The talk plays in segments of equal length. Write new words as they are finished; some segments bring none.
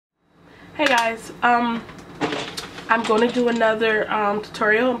Hey guys, I'm going to do another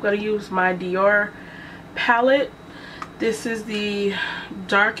tutorial. I'm going to use my Dior palette. This is the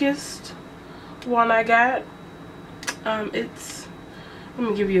darkest one I got. It's,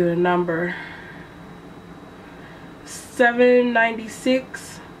 let me give you the number,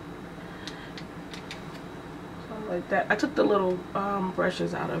 $7.96, something like that. I took the little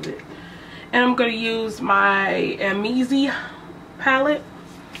brushes out of it, and I'm going to use my AMERZY palette,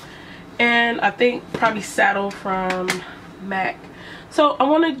 and I think probably Saddle from MAC. So I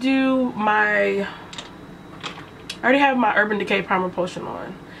want to do my, I already have my Urban Decay Primer Potion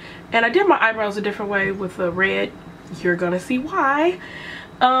on, and I did my eyebrows a different way with the red. You're gonna see why.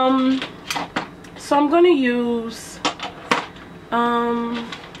 So I'm gonna use a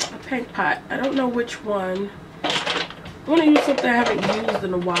paint pot. I don't know which one. I want to use something I haven't used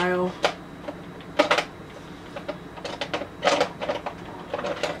in a while.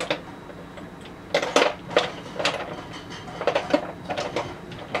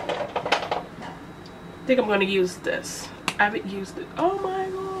 I think I'm going to use this. I haven't used it. Oh my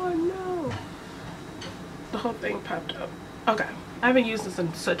god, no. The whole thing popped up. Okay. I haven't used this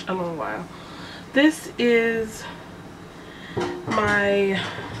in such a long while. This is my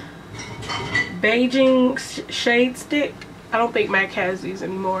beiging shade stick. I don't think MAC has these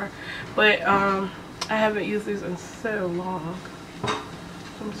anymore, but I haven't used these in so long. So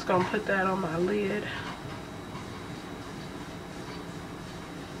I'm just going to put that on my lid.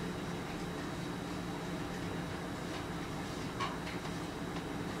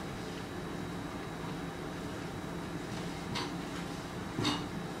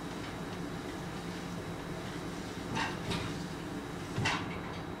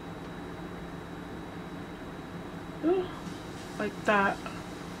 Like that,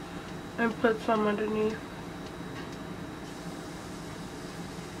 and put some underneath.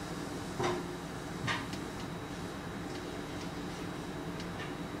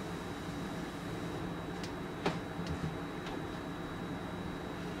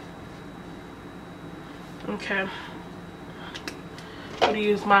 Okay, I'm gonna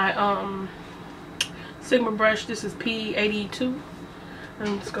use my Sigma brush. This is P82.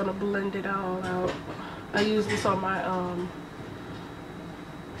 I'm just gonna blend it all out. I use this on my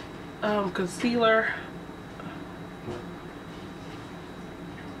concealer.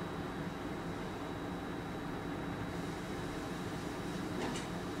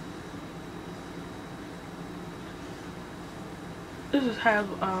 This just has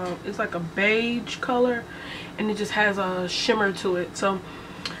it's like a beige color, and it just has a shimmer to it. So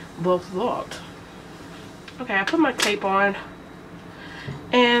both looked. Okay, I put my cape on,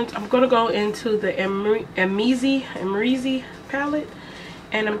 and I'm gonna go into the AMERZY palette,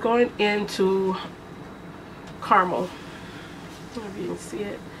 and I'm going into Caramel. I don't know if you can see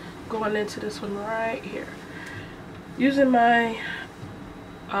it. Going into this one right here, using my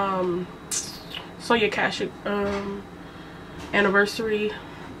Soya Cash Anniversary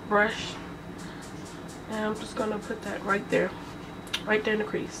brush, and I'm just gonna put that right there in the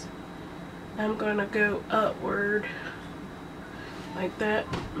crease. I'm gonna go upward like that,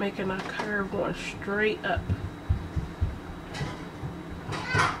 making a curve going straight up.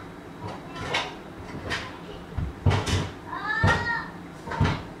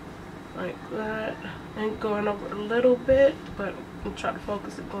 Like that, and going over a little bit, but I'm trying to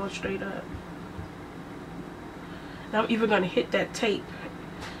focus it going straight up. Now I'm even going to hit that tape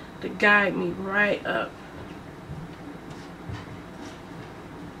to guide me right up.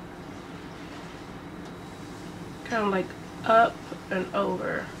 Kind of like up and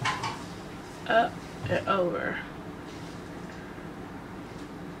over, up and over.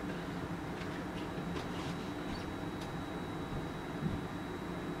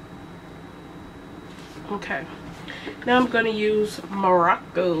 Okay, now I'm going to use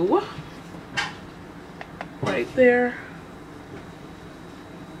Morocco right there,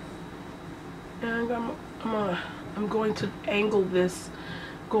 and I'm going to angle this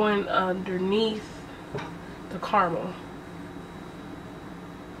going underneath the caramel.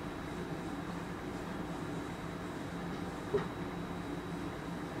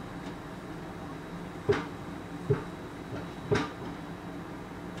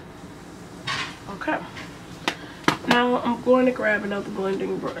 Okay, now I'm going to grab another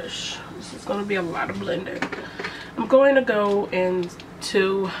blending brush. This is going to be a lot of blending. I'm going to go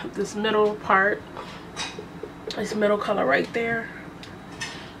into this middle part, this middle color right there.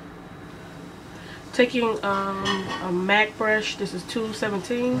 Taking a MAC brush, this is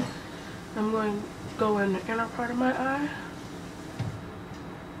 217. I'm going to go in the inner part of my eye.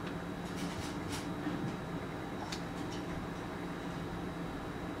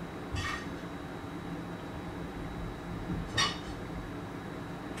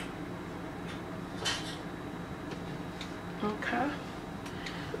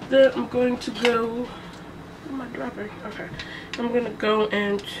 Then I'm going to go, what am I dropping? Okay. I'm going to go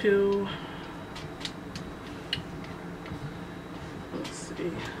into, let's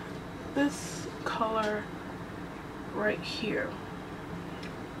see, this color right here.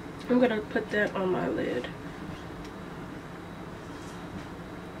 I'm going to put that on my lid.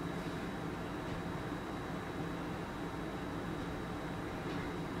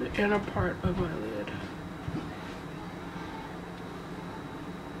 The inner part of my lid.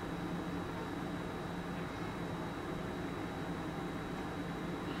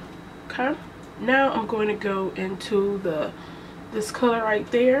 Okay, now I'm going to go into this color right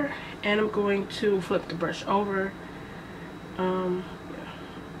there, and I'm going to flip the brush over. Yeah.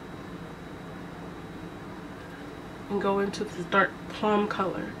 And go into this dark plum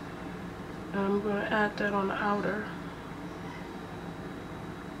color. And I'm going to add that on the outer.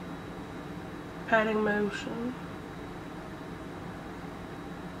 Patting motion.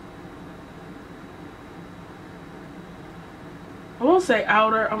 I won't say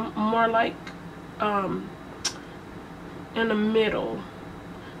outer, I'm more like in the middle,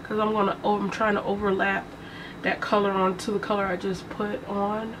 because I'm trying to overlap that color onto the color I just put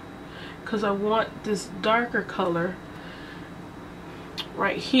on, because I want this darker color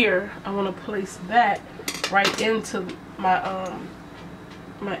right here. I want to place that right into my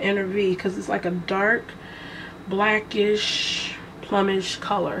my inner V, because it's like a dark blackish plumish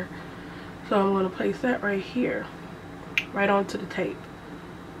color. So I'm going to place that right here, right onto the tape,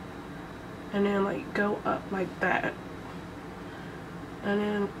 and then like go up like that, and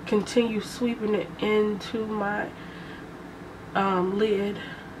then continue sweeping it into my lid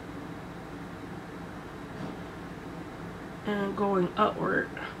and going upward.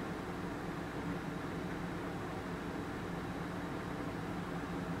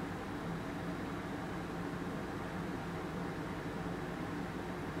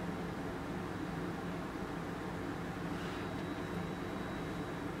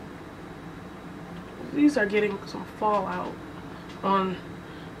 These are getting some fallout on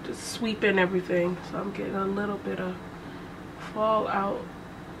just sweeping everything, so I'm getting a little bit of fallout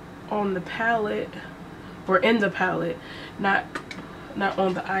on the palette, or in the palette, not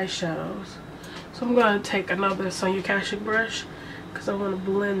on the eyeshadows. So I'm going to take another Sonia Kashuk brush, because I want to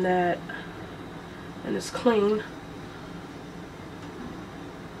blend that, and it's clean.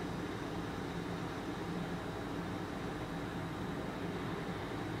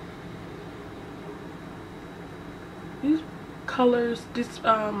 These colors, this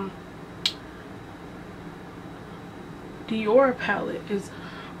Dior palette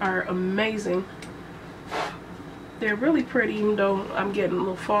are amazing. They're really pretty, even though I'm getting a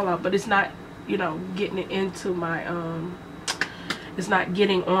little fallout, but it's not, you know, getting it into my it's not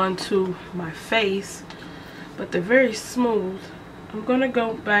getting onto my face, but they're very smooth. I'm gonna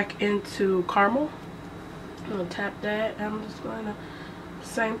go back into caramel. I'm gonna tap that, and I'm just gonna,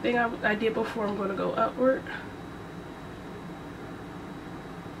 same thing I did before, I'm gonna go upward.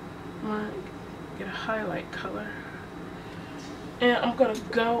 I'm gonna get a highlight color, and I'm gonna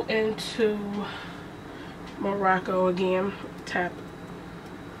go into Morocco again, tap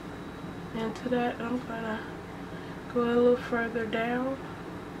into that. I'm gonna go a little further down,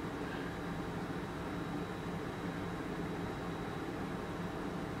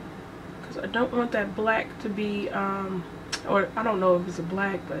 because I don't want that black to be or I don't know if it's a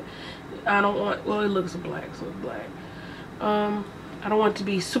black, but I don't want, well, it looks black, so it's black. I don't want it to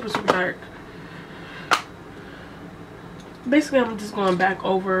be super dark. Basically, I'm just going back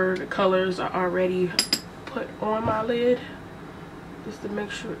over the colors I already put on my lid, just to make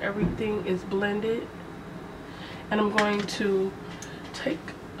sure everything is blended. And I'm going to take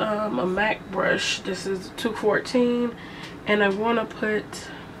a MAC brush. This is 214, and I want to put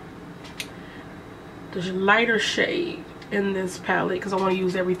the lighter shade in this palette, because I want to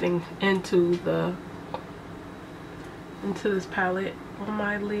use everything into this palette on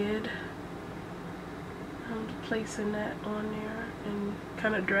my lid. I'm just placing that on there and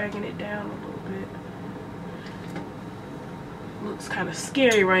kind of dragging it down a little bit. Looks kind of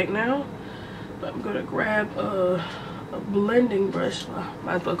scary right now, but I'm gonna grab a blending brush. Well,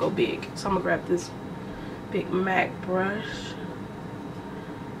 might as well go big, so I'm gonna grab this big MAC brush.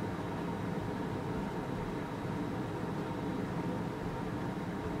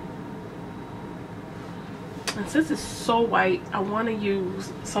 And since it's so white, I want to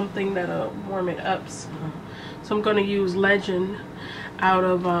use something that'll warm it up. So I'm going to use Legend out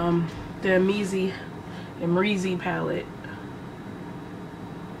of the AMERZY palette.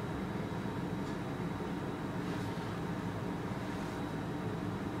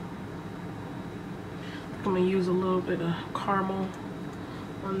 I'm going to use a little bit of caramel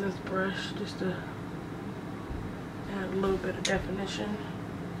on this brush just to add a little bit of definition.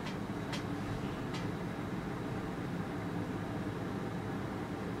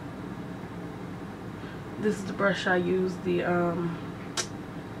 This is the brush I use, the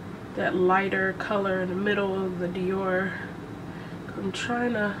that lighter color in the middle of the Dior. I'm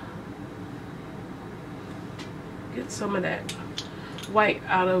trying to get some of that white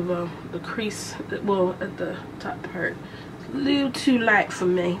out of the crease, well, at the top part. It's a little too light for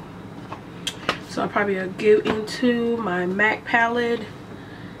me. So I'll probably go into my MAC palette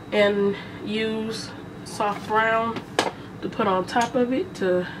and use soft brown to put on top of it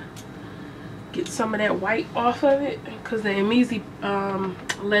to get some of that white off of it, because the AMERZY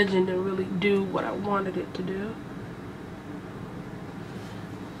Legend didn't really do what I wanted it to do.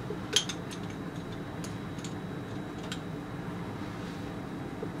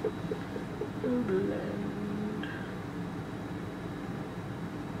 Blend.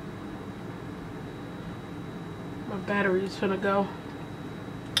 My battery is gonna go.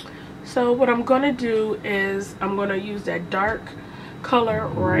 So what I'm gonna do is I'm gonna use that dark color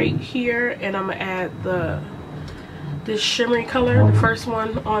right here, and I'm gonna add this shimmery color, the first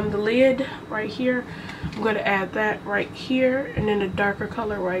one on the lid right here. I'm gonna add that right here, and then the darker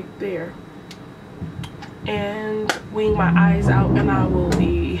color right there, and wing my eyes out, and I will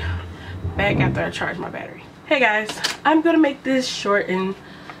be back after I charge my battery. Hey guys, I'm gonna make this short and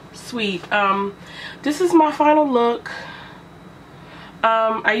sweet. This is my final look.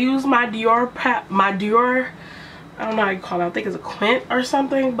 I use my Dior I don't know how you call it, I think it's a quint or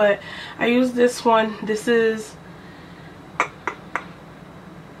something, but I use this one. This is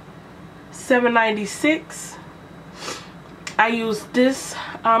 $7.96. I use this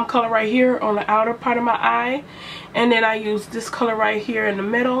color right here on the outer part of my eye, and then I use this color right here in the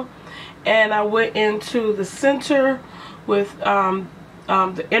middle, and I went into the center with the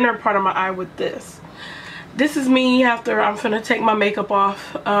inner part of my eye with this. This is me after I'm finna take my makeup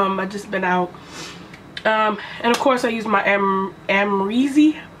off. I just been out. And of course I use my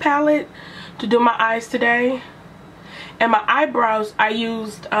AMERZY palette to do my eyes today. And my eyebrows, I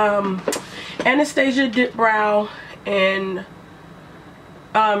used Anastasia Dip Brow and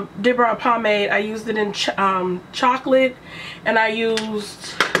Dip Brow Pomade. I used it in chocolate, and I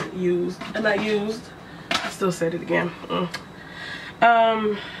still said it again,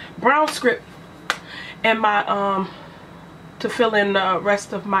 brown script and my to fill in the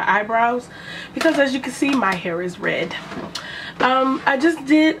rest of my eyebrows, because as you can see my hair is red.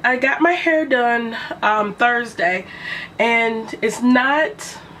 I got my hair done Thursday, and it's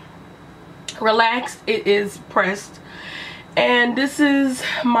not relaxed, it is pressed, and this is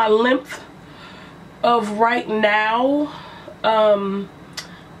my length of right now,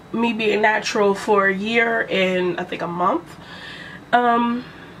 me being natural for a year and I think a month.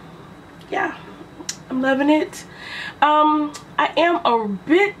 Yeah, I'm loving it. I am a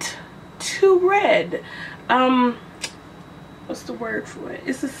bit too red. What's the word for it?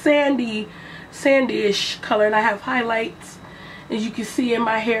 It's a sandy-ish color, and I have highlights, as you can see, in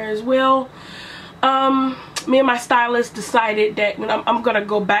my hair as well. Me and my stylist decided that I'm gonna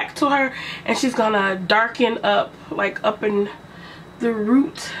go back to her, and she's gonna darken up, like up in the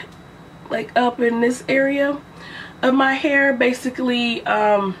root, like up in this area of my hair, basically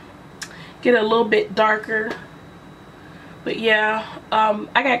get a little bit darker. But yeah,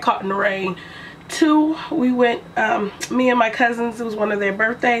 I got caught in the rain too. We went, me and my cousins, it was one of their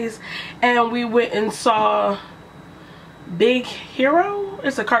birthdays, and we went and saw Big Hero.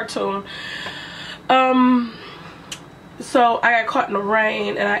 It's a cartoon. So I got caught in the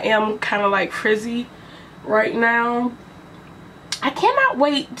rain, and I am kind of like frizzy right now. I cannot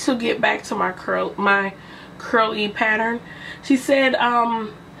wait to get back to my curly pattern. She said now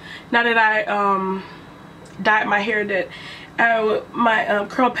that I dyed my hair, that my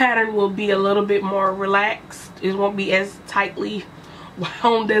curl pattern will be a little bit more relaxed. It won't be as tightly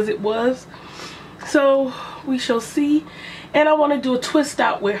wound as it was. So we shall see. And I want to do a twist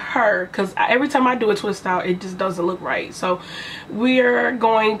out with her, because every time I do a twist out, it just doesn't look right. So we're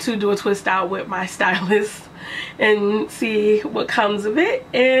going to do a twist out with my stylist and see what comes of it.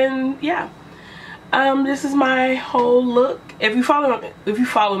 And yeah, this is my whole look. If you follow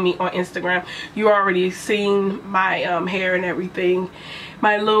me on Instagram, you already seen my hair and everything,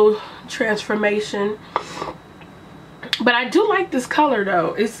 my little transformation. But I do like this color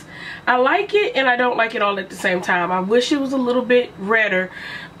though. I like it and I don't like it all at the same time. I wish it was a little bit redder,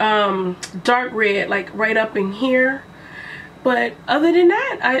 dark red, like right up in here. But other than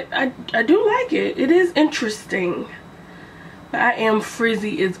that, I do like it. It is interesting. But I am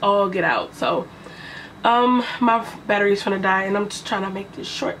frizzy as all get out. So my battery's gonna die, and I'm just trying to make this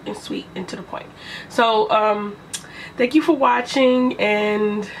short and sweet and to the point. So thank you for watching,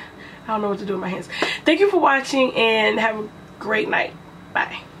 and I don't know what to do with my hands. Thank you for watching, and have a great night.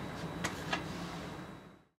 Bye.